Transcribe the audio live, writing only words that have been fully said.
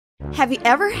Have you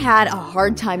ever had a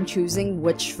hard time choosing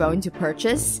which phone to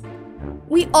purchase?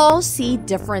 We all see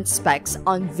different specs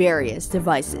on various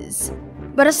devices.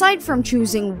 But aside from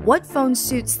choosing what phone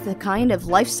suits the kind of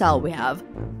lifestyle we have,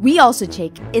 we also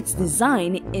take its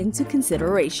design into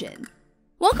consideration.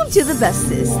 Welcome to the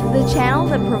Bestest, the channel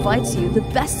that provides you the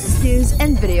bestest news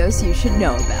and videos you should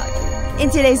know about. In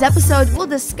today's episode, we'll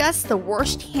discuss the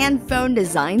worst hand phone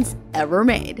designs ever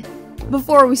made.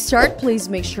 Before we start, please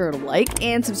make sure to like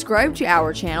and subscribe to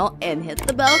our channel and hit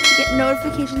the bell to get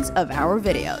notifications of our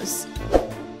videos.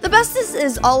 The Bestest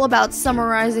is all about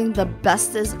summarizing the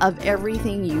bestest of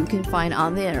everything you can find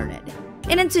on the internet.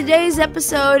 And in today's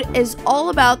episode is all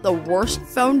about the worst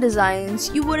phone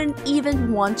designs you wouldn't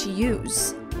even want to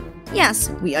use. Yes,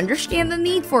 we understand the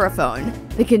need for a phone,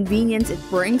 the convenience it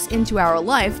brings into our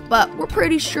life, but we're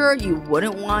pretty sure you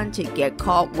wouldn't want to get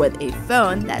caught with a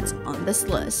phone that's on this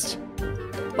list.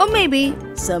 But maybe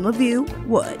some of you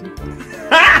would.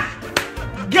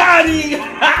 Got it!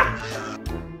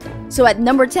 So at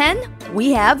number 10,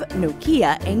 we have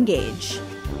Nokia N-Gage.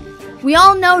 We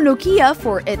all know Nokia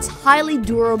for its highly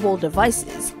durable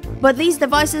devices, but these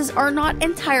devices are not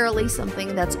entirely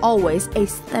something that's always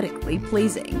aesthetically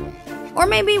pleasing. Or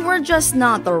maybe we're just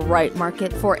not the right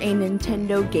market for a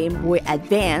Nintendo Game Boy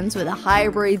Advance with a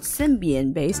hybrid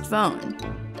Symbian-based phone.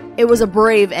 It was a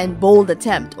brave and bold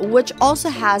attempt, which also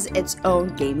has its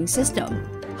own gaming system.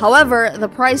 However, the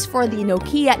price for the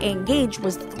Nokia N-Gage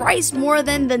was thrice more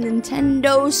than the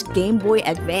Nintendo's Game Boy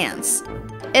Advance.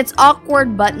 Its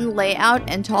awkward button layout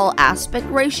and tall aspect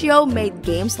ratio made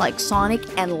games like Sonic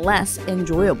and less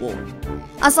enjoyable.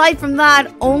 Aside from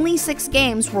that, only 6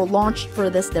 games were launched for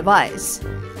this device.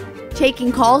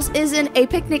 Taking calls isn't a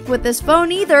picnic with this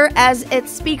phone either, as its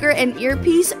speaker and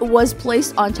earpiece was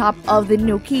placed on top of the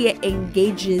Nokia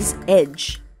N-Gage's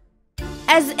edge.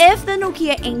 As if the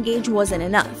Nokia N-Gage wasn't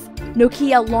enough,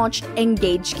 Nokia launched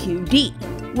N-Gage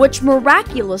QD, which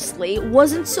miraculously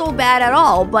wasn't so bad at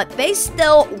all, but they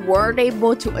still weren't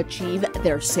able to achieve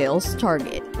their sales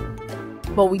target.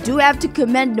 But we do have to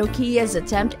commend Nokia's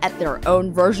attempt at their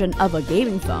own version of a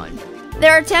gaming phone.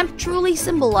 Their attempt truly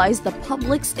symbolized the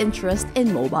public's interest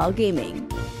in mobile gaming.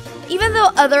 Even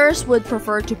though others would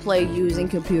prefer to play using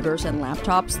computers and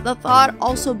laptops, the thought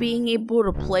also being able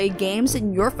to play games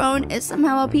in your phone is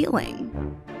somehow appealing.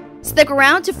 Stick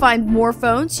around to find more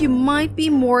phones you might be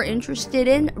more interested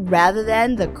in rather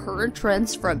than the current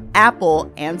trends from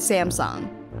Apple and Samsung.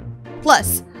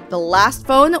 Plus, the last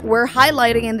phone we're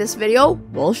highlighting in this video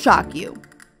will shock you.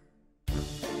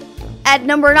 At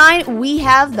number 9, we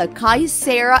have the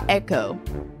Kyocera Echo.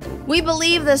 We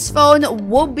believe this phone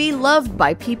will be loved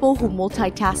by people who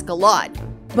multitask a lot,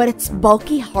 but its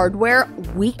bulky hardware,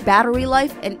 weak battery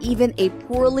life, and even a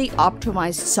poorly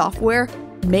optimized software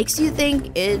makes you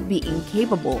think it'd be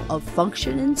incapable of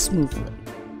functioning smoothly.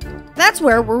 That's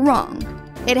where we're wrong.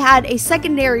 It had a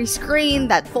secondary screen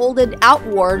that folded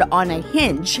outward on a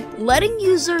hinge, letting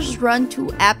users run 2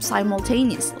 apps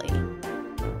simultaneously.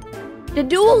 The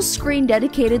dual screen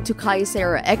dedicated to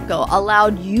Kyocera Echo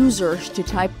allowed users to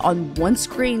type on one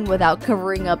screen without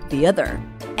covering up the other,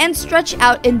 and stretch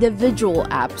out individual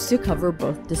apps to cover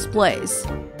both displays.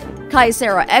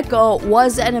 Kyocera Echo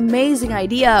was an amazing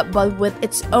idea, but with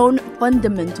its own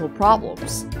fundamental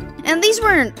problems. And these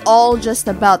weren't all just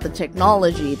about the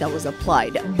technology that was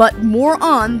applied, but more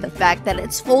on the fact that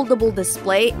its foldable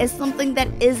display is something that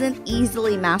isn't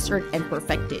easily mastered and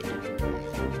perfected.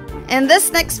 And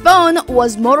this next phone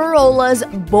was Motorola's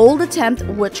bold attempt,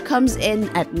 which comes in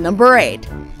at number 8,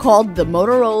 called the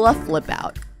Motorola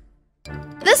Flipout.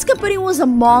 This company was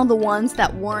among the ones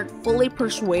that weren't fully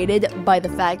persuaded by the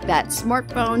fact that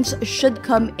smartphones should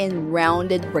come in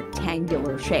rounded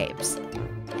rectangular shapes.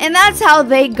 And that's how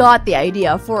they got the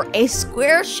idea for a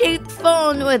square-shaped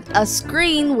phone with a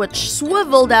screen which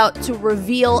swiveled out to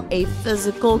reveal a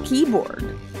physical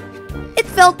keyboard. It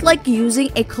felt like using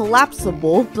a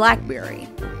collapsible BlackBerry.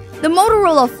 The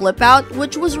Motorola Flipout,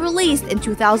 which was released in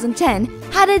 2010,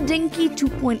 had a dinky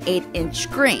 2.8-inch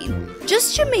screen,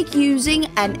 just to make using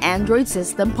an Android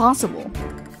system possible.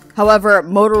 However,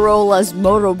 Motorola's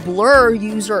Moto Blur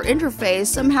user interface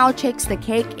somehow takes the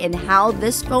cake in how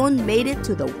this phone made it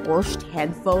to the worst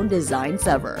headphone designs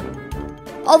ever.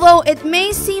 Although it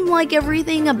may seem like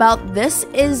everything about this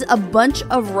is a bunch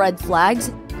of red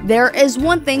flags, there is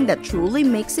one thing that truly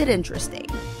makes it interesting.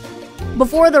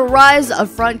 Before the rise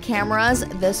of front cameras,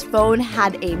 this phone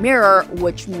had a mirror,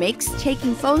 which makes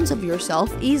taking photos of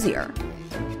yourself easier.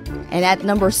 And at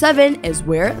number 7 is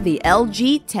where the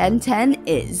LG 1010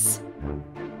 is.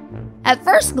 At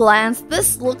first glance,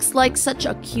 this looks like such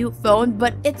a cute phone,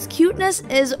 but its cuteness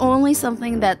is only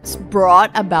something that's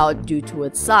brought about due to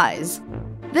its size.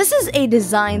 This is a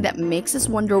design that makes us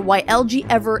wonder why LG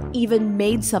ever even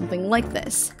made something like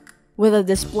this. With a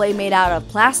display made out of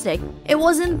plastic, it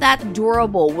wasn't that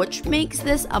durable, which makes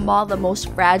this among the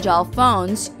most fragile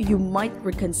phones you might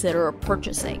reconsider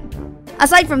purchasing.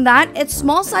 Aside from that, its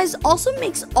small size also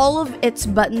makes all of its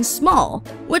buttons small,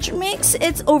 which makes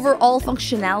its overall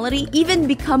functionality even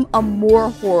become a more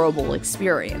horrible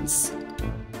experience.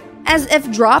 As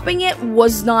if dropping it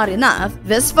was not enough,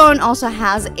 this phone also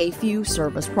has a few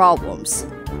service problems.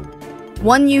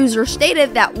 One user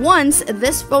stated that once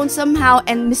this phone somehow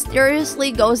and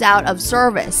mysteriously goes out of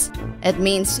service, it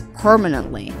means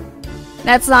permanently.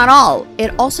 That's not all,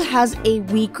 it also has a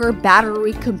weaker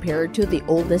battery compared to the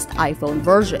oldest iPhone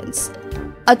versions.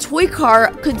 A toy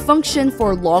car could function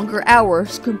for longer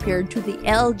hours compared to the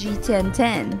LG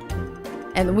 1010.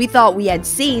 And we thought we had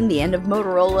seen the end of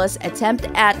Motorola's attempt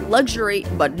at luxury,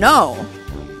 but no!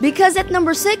 Because at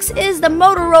number 6 is the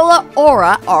Motorola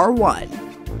Aura R1.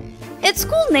 Its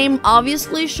cool name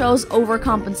obviously shows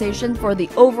overcompensation for the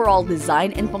overall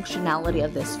design and functionality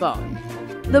of this phone.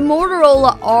 The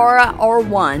Motorola Aura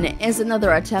R1 is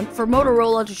another attempt for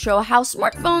Motorola to show how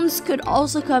smartphones could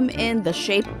also come in the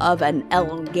shape of an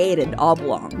elongated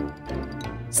oblong.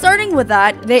 Starting with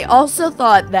that, they also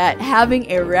thought that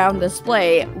having a round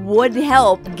display would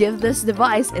help give this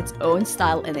device its own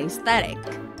style and aesthetic.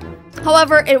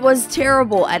 However, it was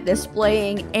terrible at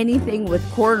displaying anything with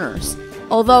corners,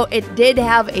 although it did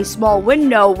have a small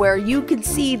window where you could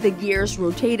see the gears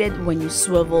rotated when you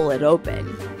swivel it open.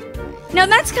 Now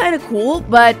that's kinda cool,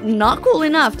 but not cool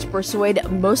enough to persuade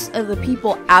most of the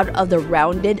people out of the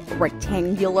rounded,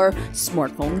 rectangular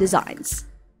smartphone designs.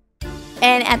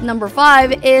 And at number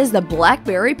 5 is the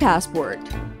BlackBerry Passport.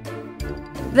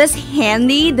 This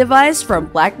handy device from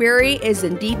BlackBerry is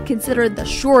indeed considered the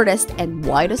shortest and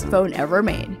widest phone ever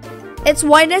made. Its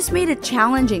wideness made it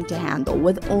challenging to handle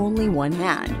with only one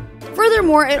hand.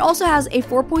 Furthermore, it also has a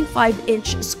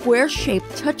 4.5-inch square-shaped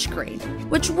touchscreen,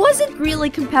 which wasn't really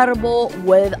compatible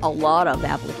with a lot of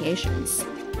applications.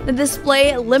 The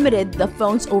display limited the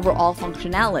phone's overall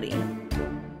functionality.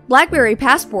 BlackBerry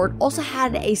Passport also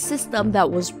had a system that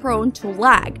was prone to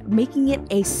lag, making it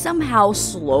a somehow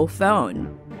slow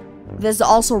phone. This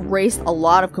also raised a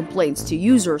lot of complaints to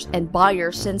users and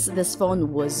buyers since this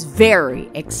phone was very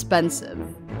expensive.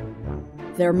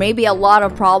 There may be a lot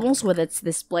of problems with its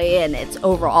display and its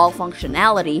overall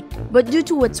functionality, but due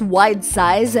to its wide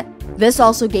size, this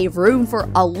also gave room for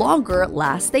a longer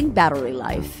lasting battery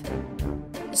life.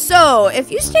 So,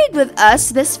 if you stayed with us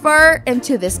this far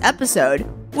into this episode,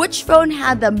 which phone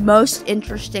had the most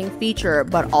interesting feature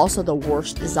but also the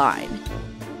worst design?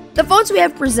 The phones we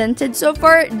have presented so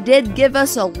far did give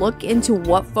us a look into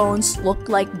what phones looked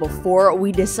like before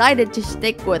we decided to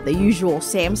stick with the usual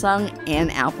Samsung and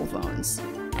Apple phones.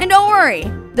 And don't worry,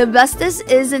 the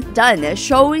Bestest isn't done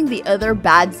showing the other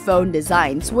bad phone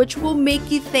designs, which will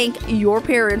make you thank your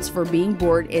parents for being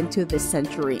born into this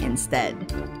century instead.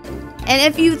 And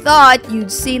if you thought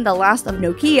you'd seen the last of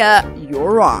Nokia,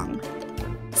 you're wrong.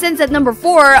 Since at number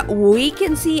 4, we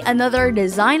can see another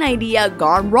design idea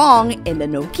gone wrong in the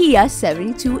Nokia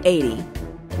 7280.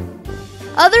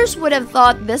 Others would have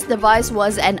thought this device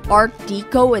was an Art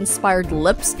Deco inspired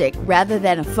lipstick rather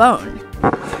than a phone.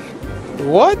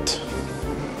 What?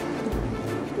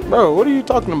 Bro, what are you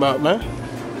talking about, man?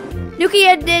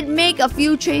 Nokia did make a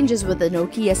few changes with the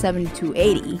Nokia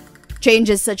 7280.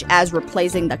 Changes such as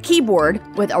replacing the keyboard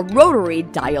with a rotary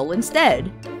dial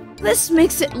instead. This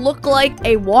makes it look like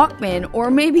a Walkman or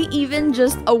maybe even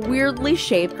just a weirdly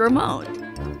shaped remote.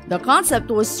 The concept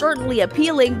was certainly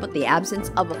appealing, but the absence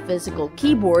of a physical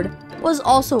keyboard was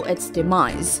also its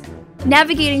demise.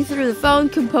 Navigating through the phone,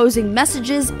 composing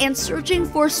messages, and searching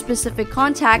for specific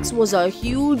contacts was a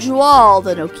huge wall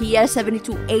the Nokia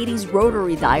 7280's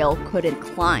rotary dial couldn't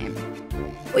climb.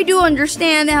 We do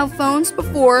understand how phones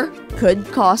before could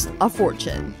cost a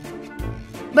fortune.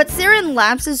 But Solarin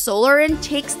Labs' Solarin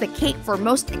takes the cake for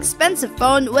most expensive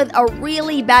phone with a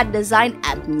really bad design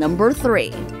at number 3.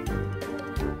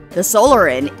 The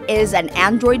Solarin is an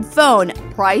Android phone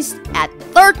priced at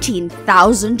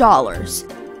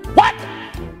 $13,000. What?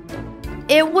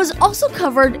 It was also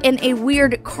covered in a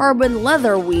weird carbon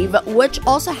leather weave, which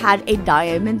also had a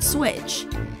diamond switch.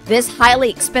 This highly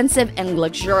expensive and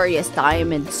luxurious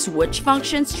diamond switch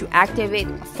functions to activate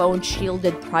a phone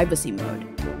shielded privacy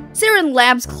mode. Solarin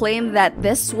Labs claim that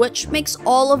this switch makes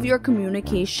all of your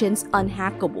communications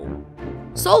unhackable.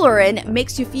 Solarin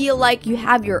makes you feel like you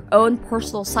have your own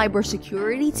personal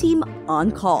cybersecurity team on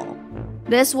call.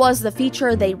 This was the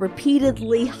feature they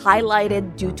repeatedly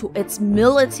highlighted due to its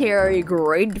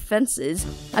military-grade defenses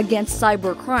against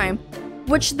cybercrime,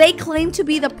 which they claim to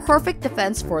be the perfect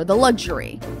defense for the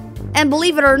luxury. And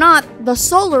believe it or not, the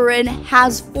Solarin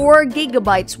has 4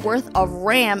 GB worth of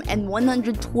RAM and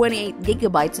 128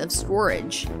 GB of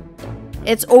storage.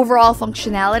 Its overall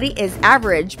functionality is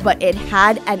average, but it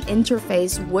had an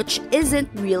interface which isn't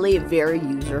really very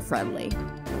user-friendly.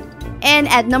 And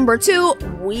at number 2,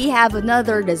 we have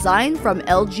another design from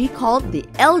LG called the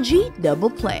LG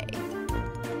DoublePlay.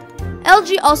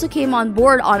 LG also came on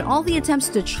board on all the attempts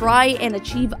to try and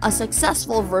achieve a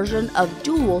successful version of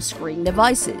dual-screen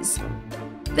devices.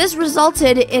 This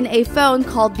resulted in a phone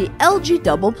called the LG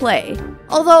DoublePlay,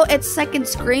 although its second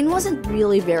screen wasn't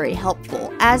really very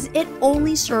helpful, as it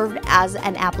only served as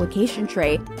an application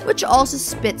tray, which also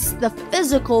splits the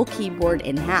physical keyboard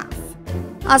in half.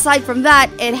 Aside from that,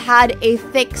 it had a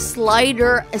thick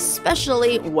slider,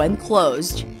 especially when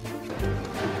closed.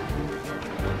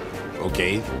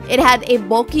 Okay. It had a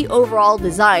bulky overall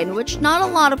design, which not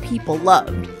a lot of people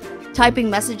loved. Typing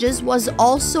messages was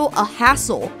also a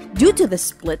hassle due to the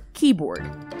split keyboard.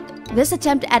 This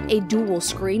attempt at a dual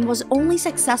screen was only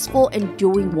successful in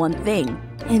doing one thing,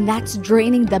 and that's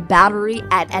draining the battery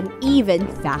at an even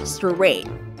faster rate.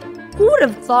 Who would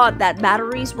have thought that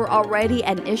batteries were already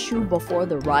an issue before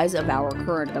the rise of our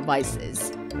current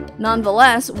devices?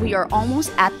 Nonetheless, we are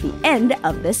almost at the end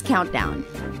of this countdown.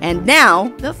 And now,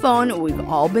 the phone we've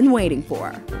all been waiting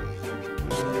for.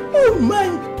 Oh my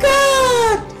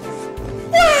god!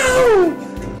 Wow!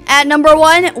 At number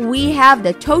 1, we have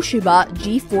the Toshiba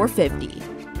G450.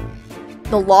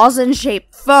 The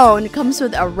lozenge-shaped phone comes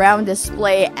with a round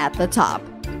display at the top.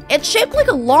 It's shaped like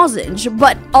a lozenge,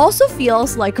 but also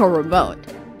feels like a remote.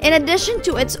 In addition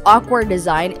to its awkward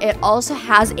design, it also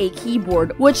has a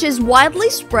keyboard which is widely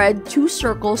spread 2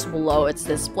 circles below its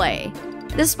display.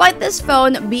 Despite this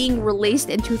phone being released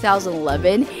in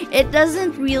 2011, it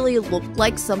doesn't really look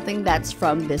like something that's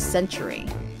from this century.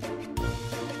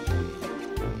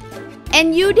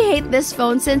 And you'd hate this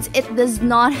phone since it does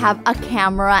not have a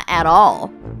camera at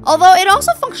all. Although it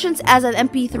also functions as an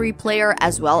MP3 player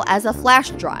as well as a flash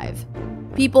drive.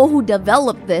 People who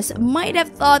developed this might have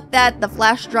thought that the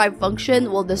flash drive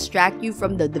function will distract you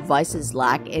from the device's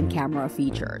lack in camera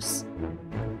features.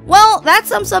 Well, that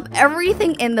sums up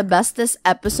everything in the Bestest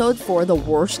episode for the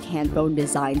worst handphone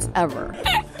designs ever.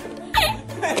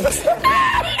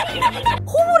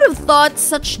 Who would have thought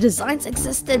such designs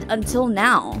existed until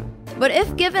now? But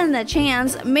if given the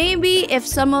chance, maybe if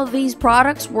some of these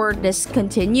products were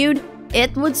discontinued,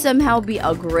 it would somehow be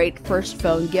a great first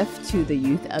phone gift to the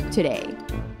youth of today.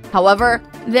 However,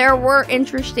 there were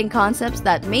interesting concepts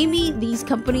that maybe these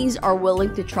companies are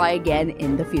willing to try again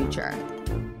in the future.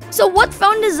 So what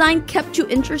phone design kept you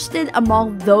interested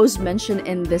among those mentioned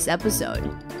in this episode?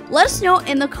 Let us know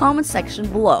in the comment section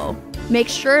below. Make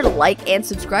sure to like and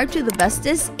subscribe to the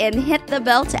Bestest and hit the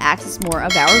bell to access more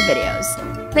of our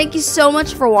videos. Thank you so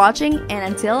much for watching,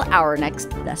 and until our next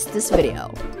Bestest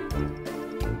video.